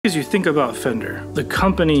As you think about Fender, the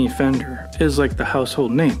company Fender is like the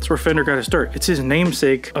household name. It's where Fender got to start. It's his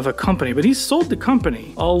namesake of a company, but he sold the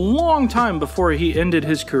company a long time before he ended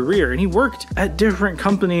his career, and he worked at different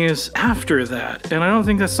companies after that. And I don't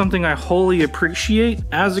think that's something I wholly appreciate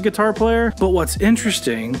as a guitar player. But what's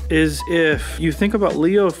interesting is if you think about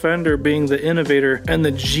Leo Fender being the innovator and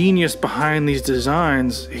the genius behind these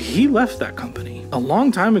designs, he left that company a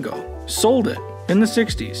long time ago, sold it. In the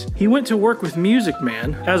 60s. He went to work with Music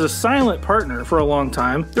Man as a silent partner for a long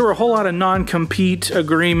time. There were a whole lot of non-compete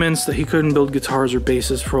agreements that he couldn't build guitars or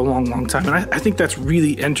basses for a long time. And I think that's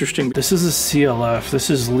really interesting. This is a CLF. This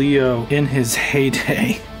is Leo in his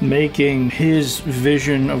heyday, making his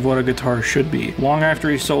vision of what a guitar should be. Long after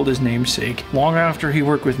he sold his namesake, long after he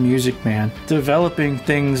worked with Music Man, developing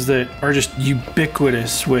things that are just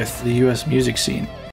ubiquitous with the US music scene.